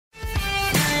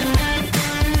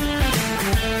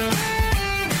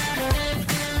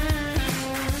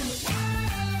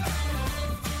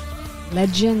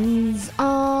Legends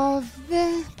of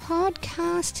the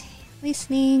podcast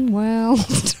listening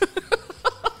world.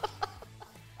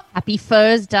 Happy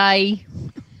Thursday.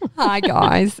 Hi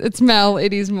guys, it's Mel,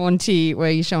 it is Monty, we're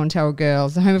your show and tell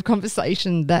girls, the home of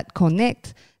conversation that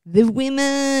connect the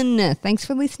women. Thanks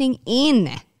for listening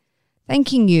in.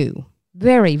 Thanking you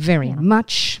very, very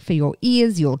much for your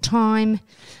ears, your time.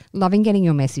 Loving getting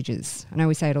your messages. I know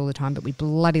we say it all the time, but we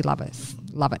bloody love it.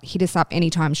 Love it. Hit us up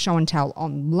anytime, show and tell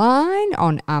online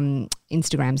on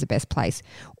Instagram's the best place,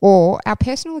 or our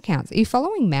personal accounts. Are you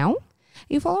following Mel? Are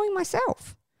you following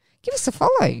myself? Give us a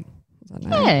follow. I don't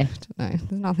know. Yeah. I don't know.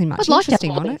 There's nothing much I'd like to have interesting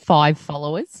more on than it. 5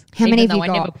 followers. How many have even you though I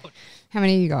got? never put- How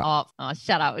many have you got? Oh,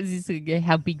 shut up. Is this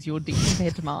how big's your dick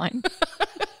compared to mine?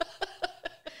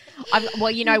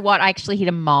 Well, you know what? I actually hit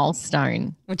a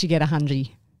milestone What'd you get, 100?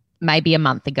 maybe a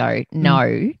month ago.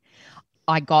 No,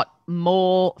 I got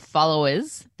more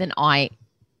followers than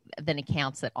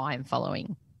accounts that I am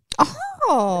following.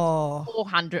 Oh.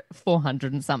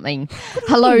 400 and something.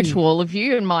 Hello to all of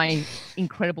you and my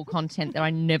incredible content that I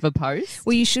never post.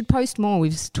 Well, you should post more.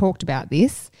 We've talked about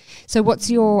this. So what's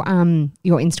your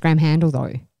Instagram handle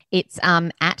though? It's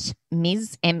at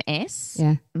Ms. MS,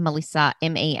 Yeah. Melissa,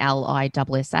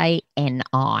 MELISSANI.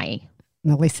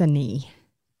 Melissa Nee.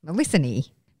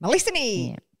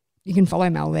 Yeah. You can follow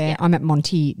Mel there. I'm at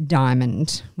Monty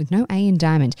Diamond with no A in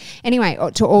Diamond. Anyway,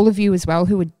 to all of you as well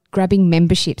who are grabbing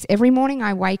memberships. Every morning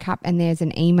I wake up and there's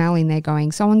an email in there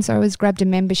going, so-and-so has grabbed a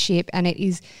membership, and it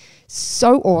is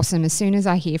so awesome. As soon as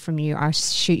I hear from you, I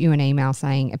shoot you an email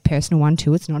saying a personal one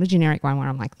too. It's not a generic one where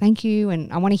I'm like, thank you,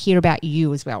 and I want to hear about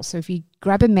you as well. So if you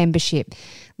grab a membership,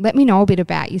 let me know a bit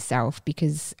about yourself,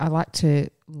 because I like to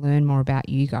learn more about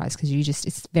you guys, because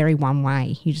it's very one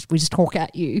way. We just talk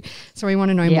at you. So we want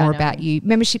to know more about you.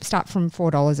 Memberships start from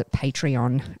 $4 at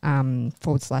Patreon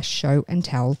 /show and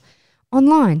tell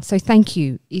online. So thank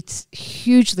you. It's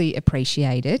hugely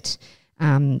appreciated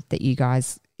that you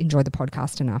guys enjoy the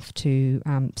podcast enough to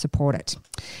support it.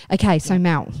 Okay, so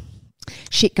Mel,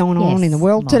 shit going on in the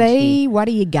world today. What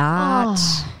do you got?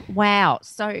 Oh, wow.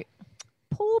 So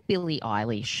poor Billie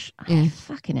Eilish. Yeah. Oh,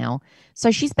 fucking hell. So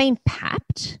she's been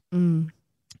papped,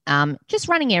 just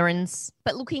running errands,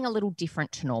 but looking a little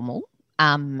different to normal.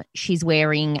 She's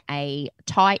wearing a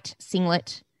tight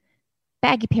singlet,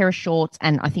 baggy pair of shorts,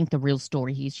 and I think the real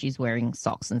story here is she's wearing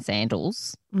socks and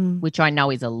sandals, which I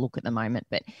know is a look at the moment.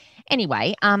 But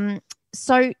anyway,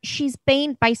 so she's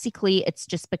been basically, it's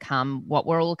just become what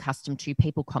we're all accustomed to,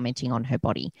 people commenting on her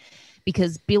body,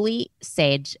 because Billie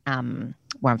said,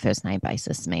 we're on first name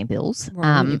basis, me and Bills.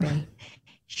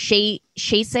 She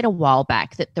said a while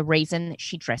back that the reason that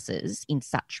she dresses in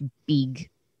such big,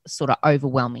 sort of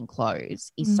overwhelming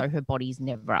clothes is so her body's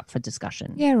never up for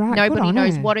discussion. Yeah, right. Nobody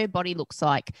knows what her body looks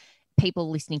like. People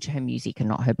listening to her music and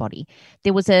not her body.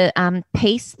 There was a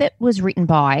piece that was written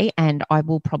by, and I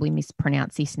will probably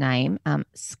mispronounce this name,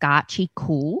 Scarchi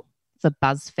Cool for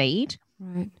BuzzFeed.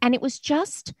 Right. And it was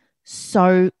just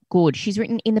so good. She's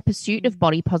written, in the pursuit of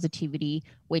body positivity,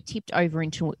 we're tipped over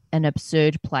into an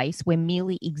absurd place where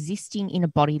merely existing in a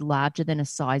body larger than a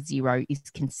size 0 is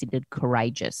considered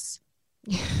courageous.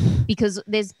 Because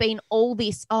there's been all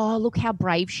this, oh, look how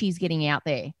brave she's getting out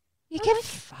there.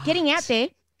 Getting out there,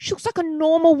 she looks like a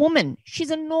normal woman.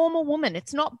 She's a normal woman.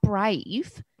 It's not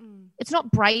brave. It's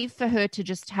not brave for her to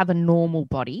just have a normal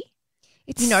body.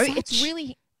 It's it's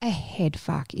really a head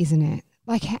fuck, isn't it?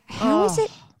 Like, how is it?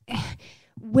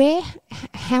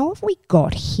 How have we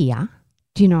got here?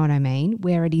 Do you know what I mean?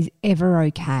 Where it is ever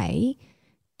okay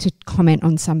to comment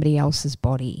on somebody else's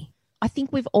body? I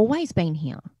think we've always been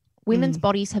here. Women's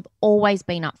bodies have always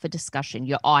been up for discussion.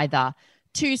 You're either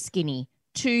too skinny,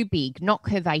 too big, not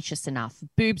curvaceous enough,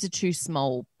 boobs are too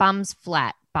small, bum's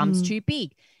flat, bum's too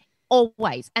big.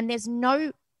 Always. And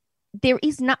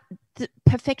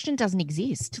perfection doesn't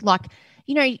exist. Like,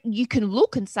 you can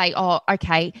look and say, oh,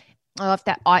 okay, if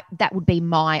that would be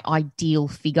my ideal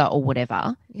figure or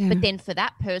whatever. Yeah. But then for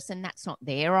that person, that's not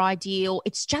their ideal.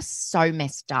 It's just so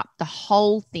messed up. The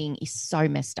whole thing is so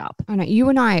messed up. I know you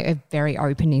and I are very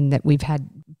open in that we've had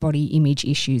body image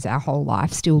issues our whole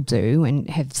life, still do, and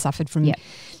have suffered from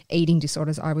eating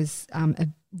disorders. I was a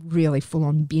really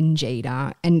full-on binge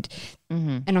eater, and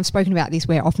I've spoken about this,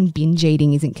 where often binge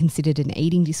eating isn't considered an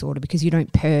eating disorder because you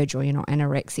don't purge or you're not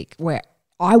anorexic, where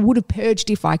I would have purged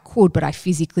if I could, but I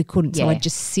physically couldn't. So I'd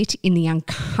just sit in the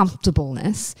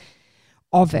uncomfortableness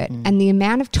of it. And the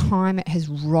amount of time it has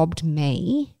robbed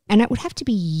me, and it would have to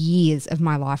be years of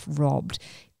my life robbed,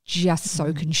 just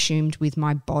so consumed with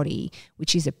my body,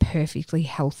 which is a perfectly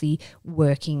healthy,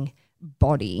 working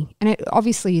body, and it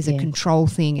obviously is a control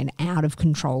thing, an out of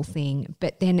control thing,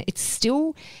 but then it's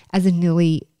still,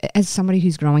 as somebody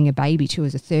who's growing a baby too,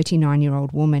 as a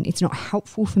 39-year-old woman, it's not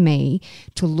helpful for me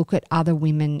to look at other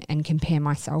women and compare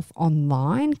myself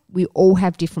online. We all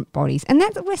have different bodies, and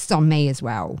that rests on me as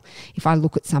well. If I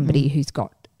look at somebody who's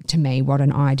got, to me, what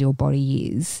an ideal body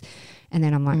is, and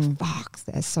then I'm like, fuck,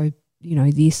 they're so,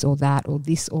 this or that or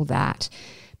this or that.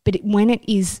 But when it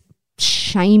is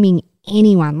shaming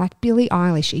anyone, like Billie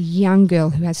Eilish, a young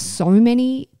girl who has so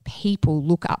many people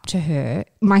look up to her,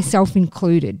 myself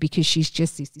included, because she's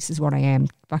just this is what I am,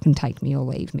 fucking take me or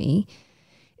leave me.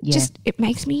 Yeah. It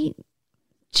makes me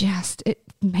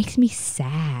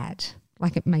sad.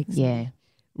 Like it makes me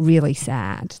really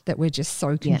sad that we're just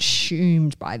so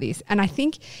consumed by this. And I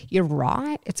think you're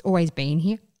right, it's always been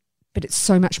here, but it's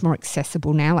so much more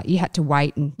accessible now. Like you had to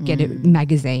wait and get a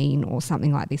magazine or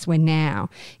something like this, where now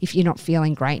if you're not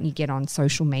feeling great and you get on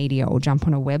social media or jump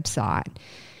on a website,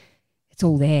 it's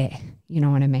all there. You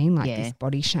know what I mean? Like this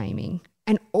body shaming.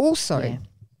 And also,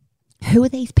 who are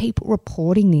these people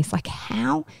reporting this? Like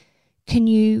how can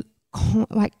you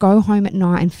go home at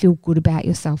night and feel good about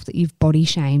yourself that you've body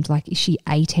shamed? Like is she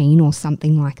 18 or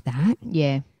something like that?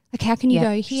 Yeah. Like how can you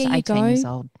go, here you go. Years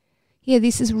old. Yeah,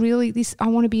 this is really this. I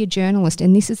want to be a journalist,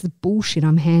 and this is the bullshit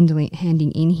I'm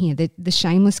handing in here. The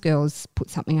Shameless Girls put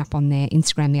something up on their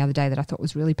Instagram the other day that I thought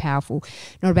was really powerful.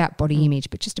 Not about body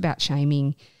image, but just about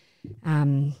shaming,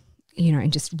 and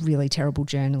just really terrible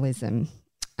journalism.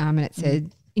 And it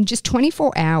said, in just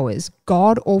 24 hours,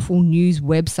 god-awful news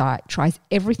website tries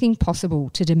everything possible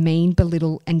to demean,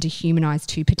 belittle and dehumanize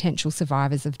two potential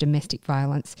survivors of domestic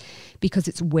violence because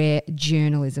it's where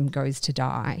journalism goes to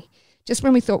die. Just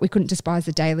when we thought we couldn't despise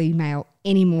the Daily Mail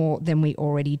any more than we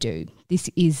already do.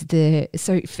 This is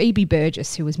Phoebe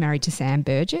Burgess, who was married to Sam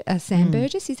Burgess.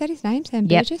 Burgess, is that his name? Sam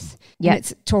Burgess? Yeah.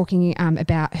 It's talking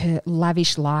about her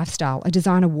lavish lifestyle, a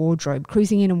designer wardrobe,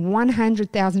 cruising in a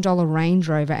 $100,000 Range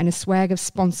Rover and a swag of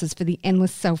sponsors for the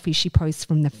endless selfies she posts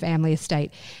from the family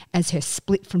estate as her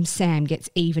split from Sam gets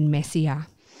even messier.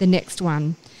 The next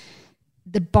one.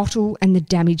 The bottle and the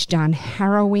damage done,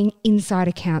 harrowing inside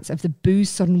accounts of the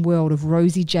booze-sodden world of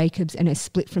Rosie Jacobs and her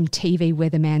split from TV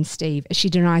weatherman Steve as she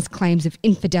denies claims of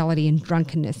infidelity and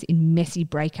drunkenness in messy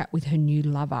breakup with her new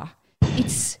lover.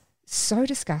 It's so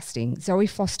disgusting. Zoe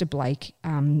Foster Blake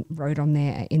wrote on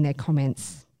there in their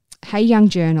comments, "Hey young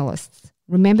journalists,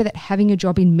 remember that having a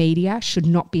job in media should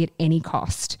not be at any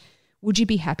cost. Would you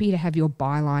be happy to have your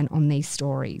byline on these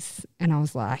stories?" And I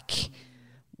was like,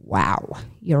 wow,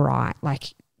 you're right.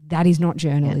 Like that is not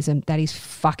journalism. Yeah. That is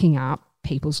fucking up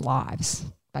people's lives,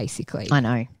 basically. I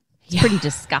know. It's pretty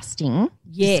disgusting.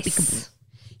 Yes. Despicable.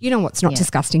 You know what's not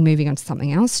disgusting? Moving on to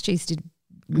something else. Jeez,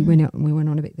 we went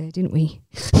on a bit there, didn't we?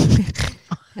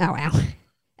 Oh, wow.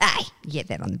 Hey, you get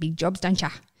that on the big jobs, don't you?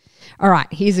 All right,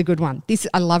 here's a good one.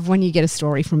 I love when you get a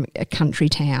story from a country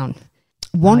town.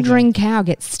 Wandering cow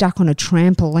gets stuck on a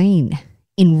trampoline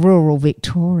in rural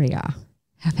Victoria.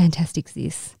 How fantastic is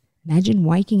this? Imagine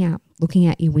waking up, looking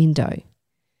out your window.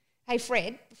 Hey,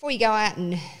 Fred, before you go out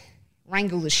and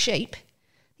wrangle the sheep, I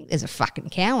think there's a fucking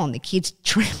cow on the kids'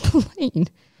 trampoline.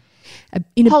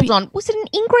 Hold on. Was it an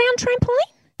in-ground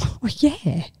trampoline? Oh,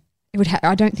 yeah.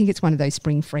 I don't think it's one of those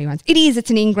spring-free ones. It is.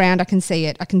 It's an in-ground. I can see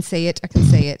it.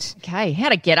 Okay. How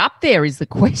to get up there is the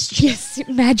question. Yes,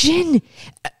 imagine.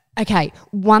 Okay,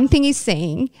 one thing is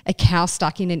seeing a cow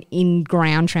stuck in an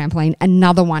in-ground trampoline.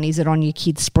 Another one is it on your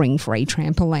kid's spring-free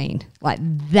trampoline. Like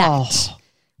that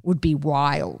would be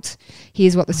wild.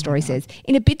 Here's what the story says.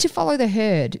 In a bid to follow the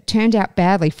herd, it turned out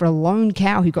badly for a lone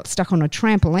cow who got stuck on a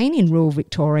trampoline in rural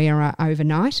Victoria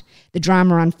overnight. The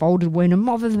drama unfolded when a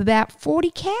mob of about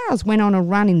 40 cows went on a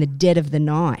run in the dead of the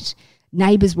night.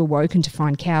 Neighbours were woken to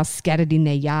find cows scattered in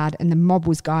their yard and the mob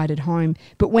was guided home.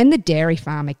 But when the dairy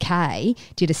farmer, Kay,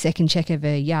 did a second check of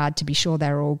her yard to be sure they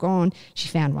were all gone, she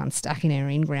found one stuck in her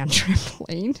in-ground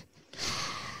trampoline.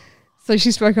 So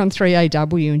she spoke on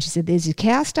 3AW and she said, "There's a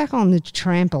cow stuck on the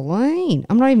trampoline.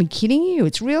 I'm not even kidding you.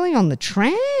 It's really on the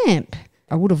tramp."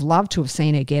 I would have loved to have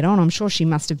seen her get on. I'm sure she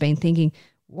must have been thinking,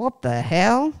 what the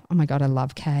hell? Oh, my God, I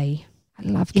love Kay.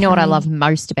 You know what I love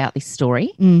most about this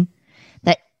story?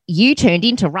 That you turned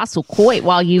into Russell Coight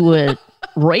while you were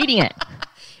reading it.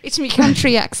 It's my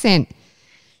country accent.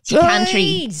 It's your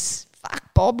country.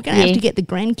 Fuck, Bob. We're going to have to get the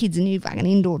grandkids a new fucking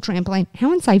indoor trampoline.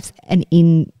 How unsafe's an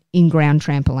in-ground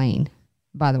trampoline,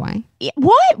 by the way? Yeah,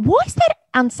 why is that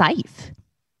unsafe?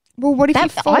 Well, what if you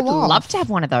fall I'd off? love to have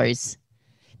one of those.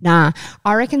 Nah,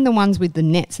 I reckon the ones with the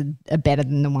nets are better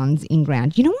than the ones in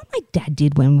ground. You know what my dad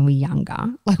did when we were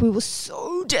younger? Like we were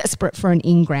so desperate for an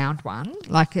in-ground one,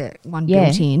 like one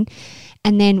built in.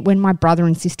 And then when my brother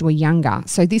and sister were younger,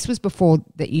 so this was before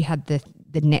that you had the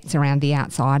nets around the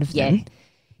outside of them,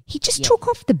 he just took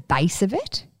off the base of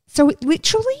it. So it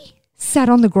literally sat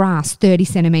on the grass 30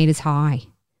 centimetres high.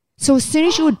 So as soon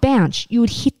as you would bounce, you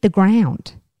would hit the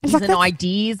ground. He's an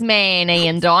ideas man,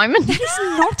 Ian Diamond. That is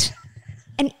not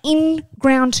an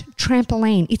in-ground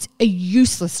trampoline. It's a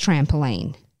useless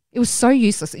trampoline. It was so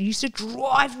useless. It used to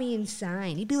drive me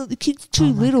insane. He'd be like, the kid's too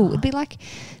little. It'd be like,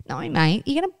 no, mate,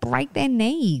 you're going to break their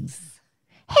knees.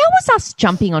 How was us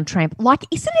jumping on Like,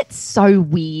 isn't it so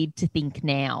weird to think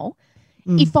now,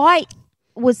 if I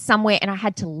was somewhere and I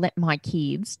had to let my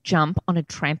kids jump on a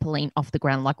trampoline off the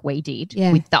ground like we did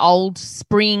with the old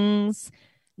springs,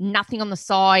 nothing on the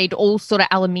side, all sort of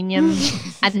aluminium,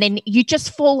 and then you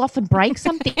just fall off and break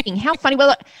something. How funny.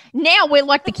 Well, now we're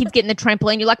like the kids getting the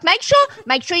trampoline. You're like, make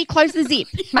sure you close the zip.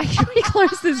 Make sure you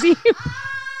close the zip.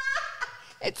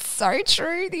 It's so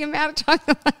true. The amount of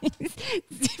time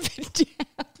zip it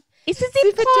down. Is the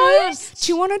zip closed?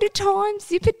 2 on at a time.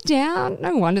 Zip it down.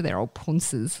 No wonder they're all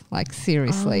punces. Like,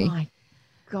 seriously. Oh, my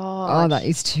God. Oh, that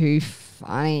is too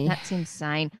funny. That's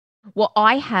insane. Well,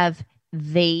 I have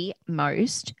the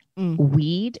most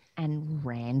weird and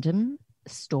random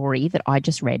story that I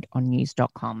just read on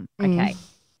news.com. Okay.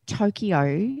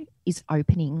 Tokyo is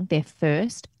opening their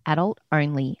first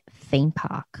adult-only theme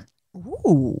park.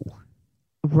 Ooh.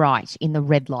 Right, in the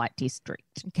red light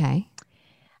district. Okay.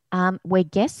 Where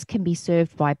guests can be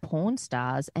served by porn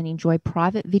stars and enjoy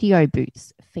private video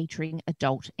booths featuring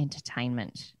adult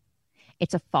entertainment.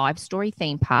 It's a 5-story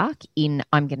theme park in,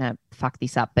 I'm going to fuck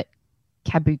this up, but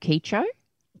Kabukicho,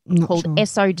 called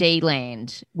SOD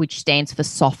Land, which stands for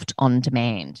Soft On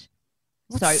Demand.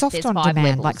 What's soft on demand?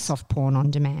 Levels. Like soft porn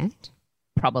on demand?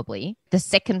 Probably. The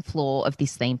second floor of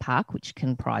this theme park, which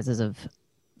comprises of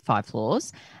 5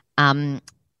 floors,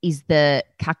 is the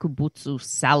Kakubutsu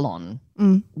Salon,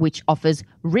 which offers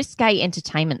risque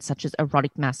entertainment such as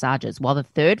erotic massages, while the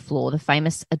third floor, the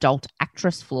famous adult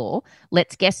actress floor,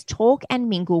 lets guests talk and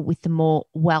mingle with the more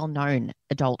well-known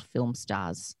adult film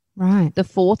stars. Right. The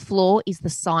 4th floor is the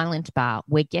silent bar,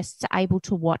 where guests are able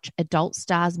to watch adult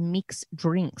stars mix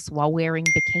drinks while wearing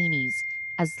bikinis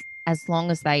as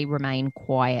long as they remain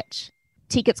quiet.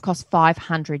 Tickets cost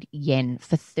 500 yen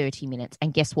for 30 minutes,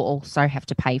 and guests will also have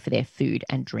to pay for their food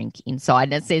and drink inside.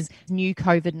 And it says new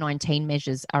COVID-19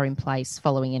 measures are in place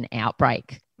following an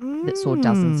outbreak that saw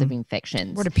dozens of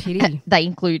infections. What a pity. They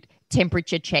include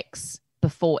temperature checks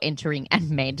before entering and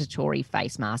mandatory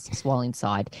face masks while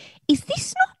inside. Is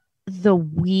this not the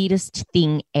weirdest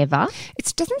thing ever?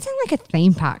 It doesn't sound like a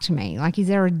theme park to me. Like, is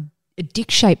there a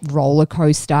dick-shaped roller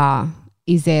coaster?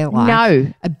 Is there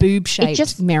like a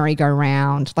boob-shaped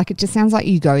merry-go-round? Like, it just sounds like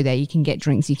you go there, you can get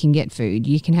drinks, you can get food,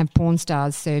 you can have porn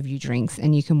stars serve you drinks,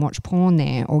 and you can watch porn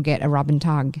there or get a rub and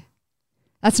tug.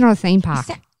 That's not a theme park.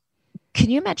 Can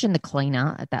you imagine the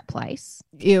cleaner at that place?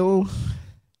 Ew.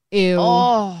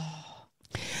 Oh.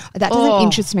 That doesn't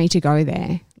interest me to go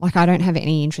there. Like, I don't have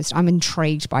any interest. I'm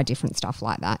intrigued by different stuff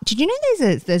like that. Did you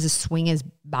know there's a swingers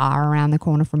bar around the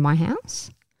corner from my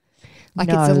house? Like,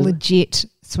 it's a legit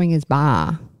swingers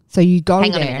bar. So you go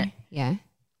Hang there. on a minute. Yeah.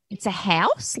 It's a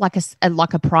house, like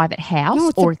a private house, No,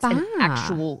 it's or a it's an bar.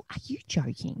 actual. Are you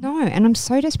joking? No, and I'm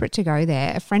so desperate to go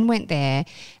there. A friend went there,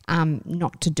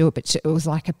 not to do it, but it was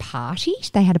like a party.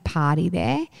 They had a party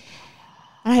there.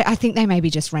 And I think they maybe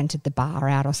just rented the bar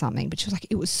out or something. But she was like,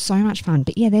 it was so much fun.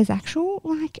 But yeah, there's actual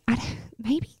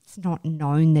maybe it's not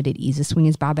known that it is a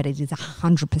swingers bar, but it is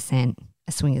 100%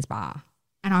 a swingers bar.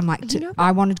 And I'm like,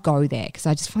 I want to go there because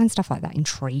I just find stuff like that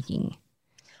intriguing.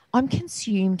 I'm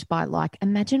consumed by, like,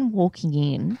 imagine walking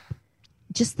in,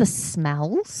 just the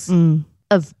smells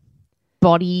of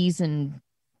bodies and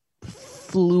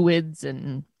fluids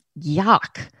and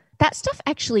yuck. That stuff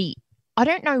actually, I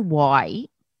don't know why,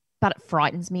 but it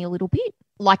frightens me a little bit.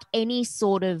 Like any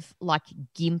sort of like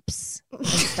gimps and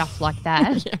stuff like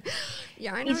that.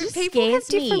 Yeah, I know. People have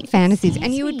different fantasies,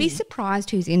 and you would be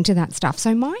surprised who's into that stuff.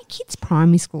 So my kid's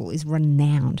primary school is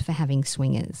renowned for having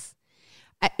swingers.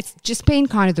 It's just been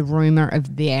kind of the rumour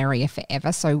of the area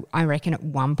forever. So I reckon at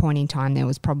one point in time there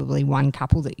was probably one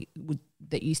couple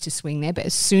that used to swing there. But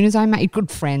as soon as I made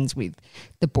good friends with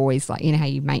the boys, like, you know how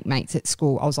you make mates at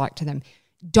school, I was like to them,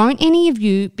 don't any of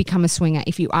you become a swinger.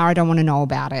 If you are, I don't want to know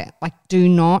about it. Like, do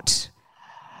not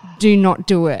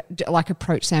do it. Like,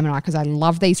 approach Sam and I, because I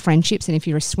love these friendships. And if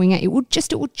you're a swinger, it would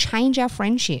change our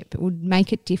friendship. It would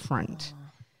make it different.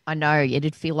 I know.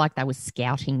 It'd feel like they were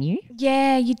scouting you.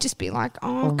 Yeah, you'd just be like,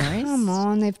 oh, Almost. come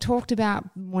on. They've talked about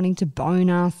wanting to bone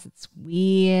us. It's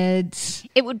weird.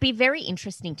 It would be very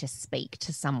interesting to speak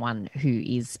to someone who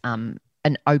is an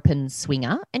open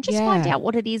swinger and just find out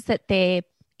what it is that they're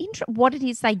what it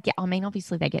is they get. I mean,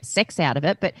 obviously they get sex out of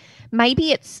it, but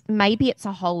maybe it's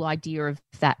a whole idea of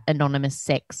that anonymous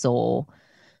sex or,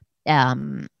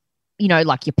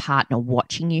 like your partner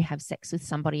watching you have sex with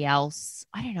somebody else.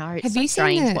 I don't know. It's Have so you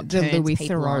strange seen what the turns Louis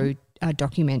people Theroux on.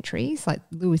 documentaries? Like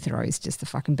Louis Theroux is just the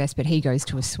fucking best, but he goes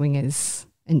to a swingers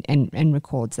and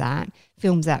records that,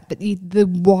 films that. But the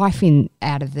wife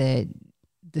out of the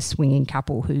swinging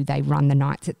couple who they run the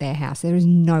nights at their house, there is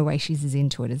no way she's as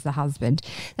into it as the husband.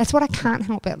 That's what I can't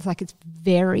help but. It's like it's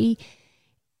very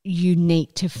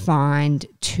unique to find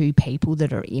two people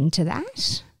that are into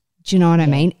that. Do you know what I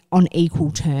mean? On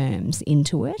equal terms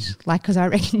into it. Like, because I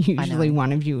reckon usually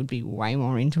one of you would be way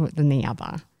more into it than the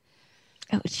other.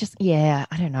 Oh, it's just, I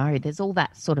don't know. There's all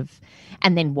that sort of,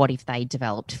 and then what if they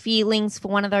developed feelings for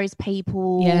one of those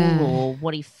people? Yeah. Or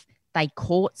what if they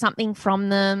caught something from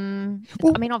them?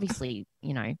 Well, I mean, obviously,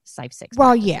 safe sex.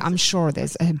 Well, yeah, I'm sure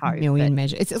there's a million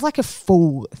measures. It's like a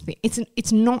full thing.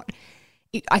 It's not.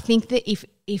 I think that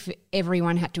if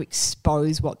everyone had to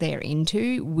expose what they're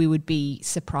into, we would be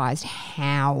surprised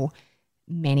how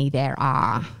many there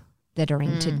are that are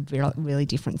into really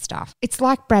different stuff. It's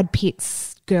like Brad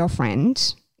Pitt's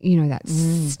girlfriend, that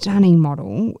stunning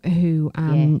model who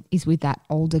is with that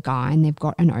older guy, and they've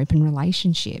got an open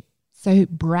relationship. So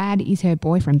Brad is her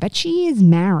boyfriend, but she is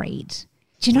married.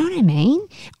 Do you know what I mean?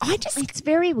 It's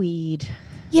very weird.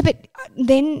 Yeah, but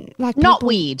then not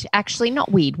weird, actually,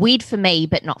 not weird. Weird for me,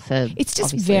 but not for. It's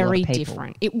just very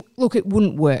different. It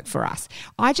wouldn't work for us.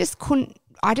 I just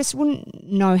wouldn't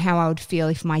know how I would feel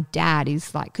if my dad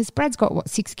is like, because Brad's got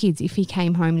 6 kids. If he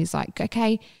came home and he's like,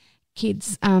 okay,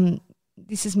 kids,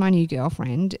 this is my new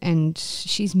girlfriend and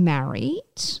she's married.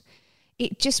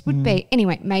 It just would be,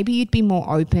 anyway, maybe you'd be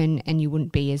more open and you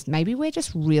wouldn't be maybe we're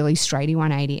just really straighty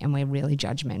 180 and we're really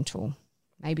judgmental.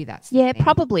 Maybe that's the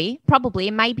thing. Probably.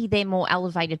 And maybe they're more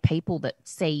elevated people that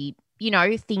see,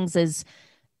 things as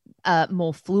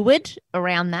more fluid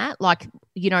around that. Like,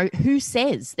 who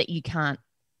says that you can't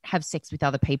have sex with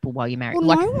other people while you're married?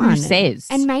 Well, no one. Who says?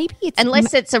 And maybe it's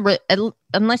unless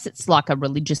it's like a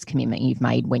religious commitment you've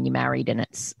made when you're married and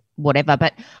it's whatever.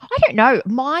 But I don't know.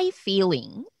 My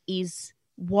feeling is,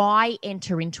 why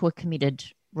enter into a committed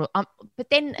but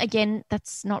then again,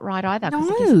 that's not right either.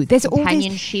 No, there's all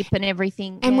companionship and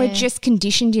everything. And we're just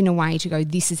conditioned in a way to go,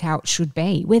 this is how it should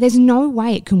be, where there's no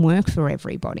way it can work for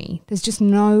everybody. There's just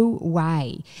no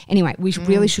way. Anyway, we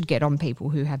really should get on people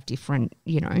who have different,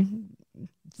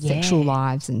 sexual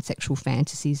lives and sexual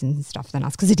fantasies and stuff than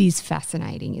us, because it is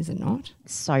fascinating, is it not?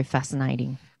 So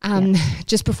fascinating.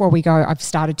 Just before we go, I've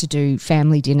started to do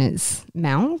family dinners,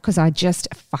 Mel, because I just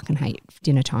fucking hate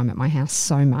dinner time at my house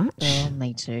so much. Oh,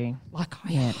 me too. Like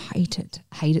I hate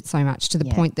it so much, to the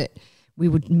point that we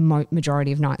would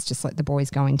majority of nights just let the boys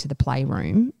go into the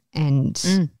playroom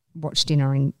and watch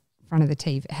dinner in front of the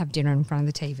TV, have dinner in front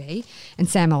of the TV. And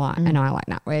Sam and I like,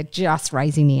 we're just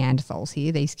raising Neanderthals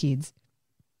here. These kids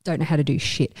don't know how to do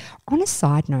shit. On a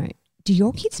side note, do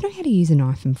your kids know how to use a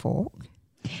knife and fork?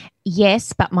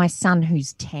 Yes, but my son,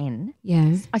 who's 10,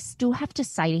 I still have to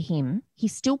say to him, he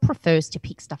still prefers to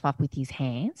pick stuff up with his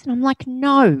hands. And I'm like,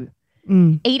 no,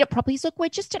 eat it properly. He's like, we're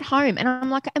just at home. And I'm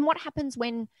like, and what happens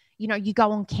when, you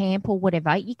go on camp or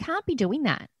whatever? You can't be doing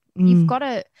that. You've got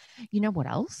to, what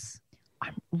else?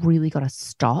 I've really got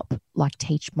to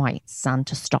teach my son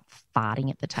to stop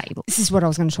farting at the table. This is what I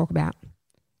was going to talk about.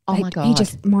 Oh, my God.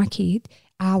 My kid,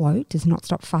 Arlo, does not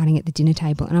stop farting at the dinner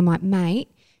table. And I'm like, mate,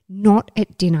 not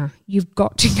at dinner. You've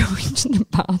got to go into the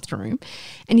bathroom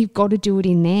and you've got to do it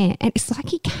in there. And it's like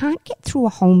he can't get through a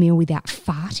whole meal without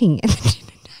farting at the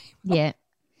dinner table. Yeah.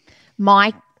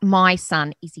 My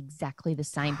son is exactly the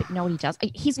same, but you know what he does?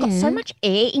 He's got so much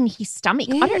air in his stomach.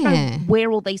 I don't know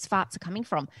where all these farts are coming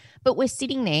from. But we're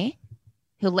sitting there,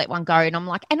 he'll let one go, and I'm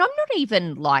like, and I'm not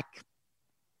even like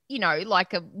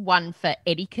a one for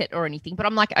etiquette or anything, but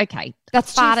I'm like, okay,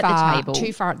 that's fart at the table.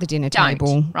 Too far at the dinner don't,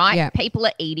 table. Right? Yep. People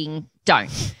are eating,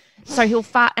 don't. So he'll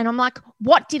fart, and I'm like,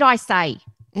 what did I say?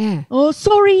 Yeah. Oh,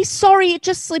 sorry, it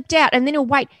just slipped out. And then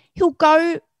he'll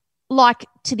go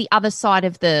to the other side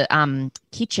of the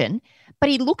kitchen, but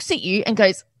he looks at you and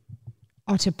goes,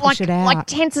 to push it out. Like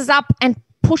tenses up and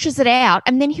pushes it out,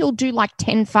 and then he'll do like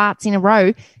 10 farts in a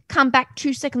row, come back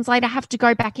 2 seconds later, have to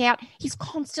go back out. He's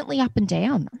constantly up and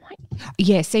down. I'm like,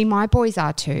 yeah, see, my boys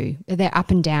are too. They're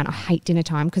up and down. I hate dinner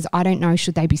time because I don't know,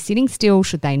 should they be sitting still?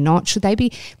 Should they not? Should they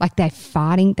be like they're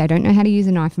farting? They don't know how to use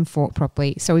a knife and fork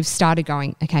properly. So we've started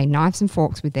going, okay, knives and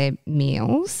forks with their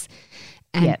meals.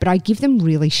 But I give them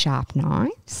really sharp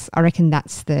knives. I reckon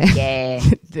that's the,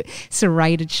 the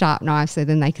serrated sharp knife, so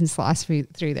then they can slice through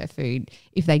their food.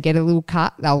 If they get a little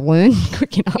cut, they'll learn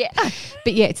quick enough. Yeah.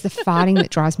 But, yeah, it's the farting that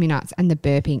drives me nuts and the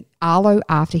burping. Arlo,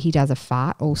 after he does a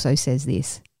fart, also says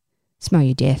this, smell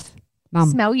your death.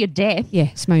 Mum. Smell your death?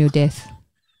 Yeah, smell your death.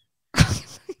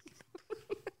 That's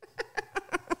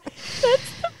the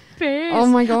best. Oh,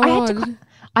 my God.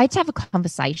 I had to have a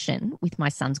conversation with my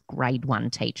son's grade 1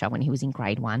 teacher when he was in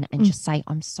grade 1 and just say,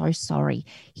 I'm so sorry.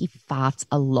 He farts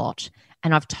a lot.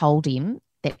 And I've told him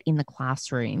that in the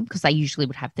classroom, because they usually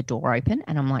would have the door open,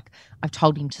 and I'm like, I've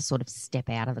told him to sort of step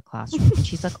out of the classroom. And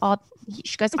she's like, oh,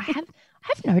 she goes, I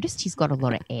have noticed he's got a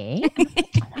lot of air.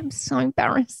 I'm so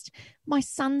embarrassed. My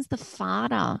son's the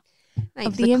farter.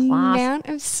 Like the amount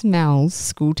of smells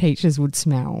school teachers would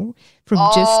smell from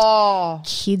just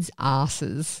kids'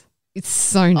 asses. It's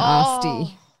so nasty.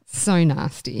 Oh. So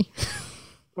nasty.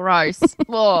 Gross.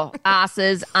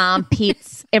 Asses,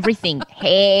 armpits, everything.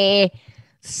 Hair,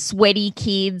 sweaty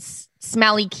kids,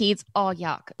 smelly kids. Oh,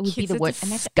 yuck. It would be the worst.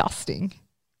 Disgusting.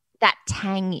 That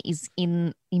tang is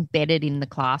embedded in the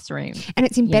classroom. And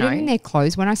it's embedded in their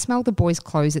clothes. When I smell the boys'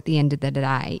 clothes at the end of the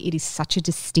day, it is such a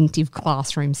distinctive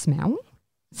classroom smell.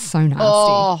 So nasty.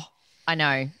 Oh, I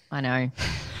know.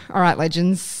 All right,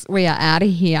 legends, we are out of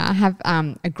here. Have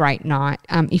a great night.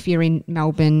 If you're in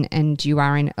Melbourne and you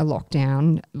are in a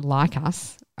lockdown like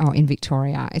us or in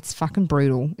Victoria, it's fucking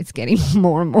brutal. It's getting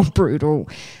more and more brutal,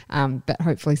 but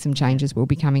hopefully some changes will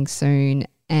be coming soon.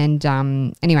 And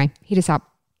anyway, hit us up,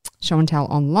 Show and Tell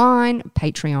online,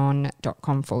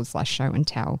 patreon.com/show and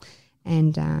tell.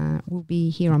 And we'll be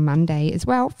here on Monday as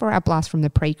well for our blast from the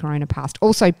pre-corona past.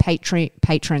 Also,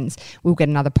 patrons, we'll get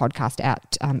another podcast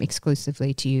out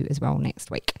exclusively to you as well next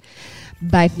week.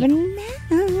 Bye for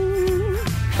now.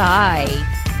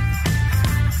 Bye.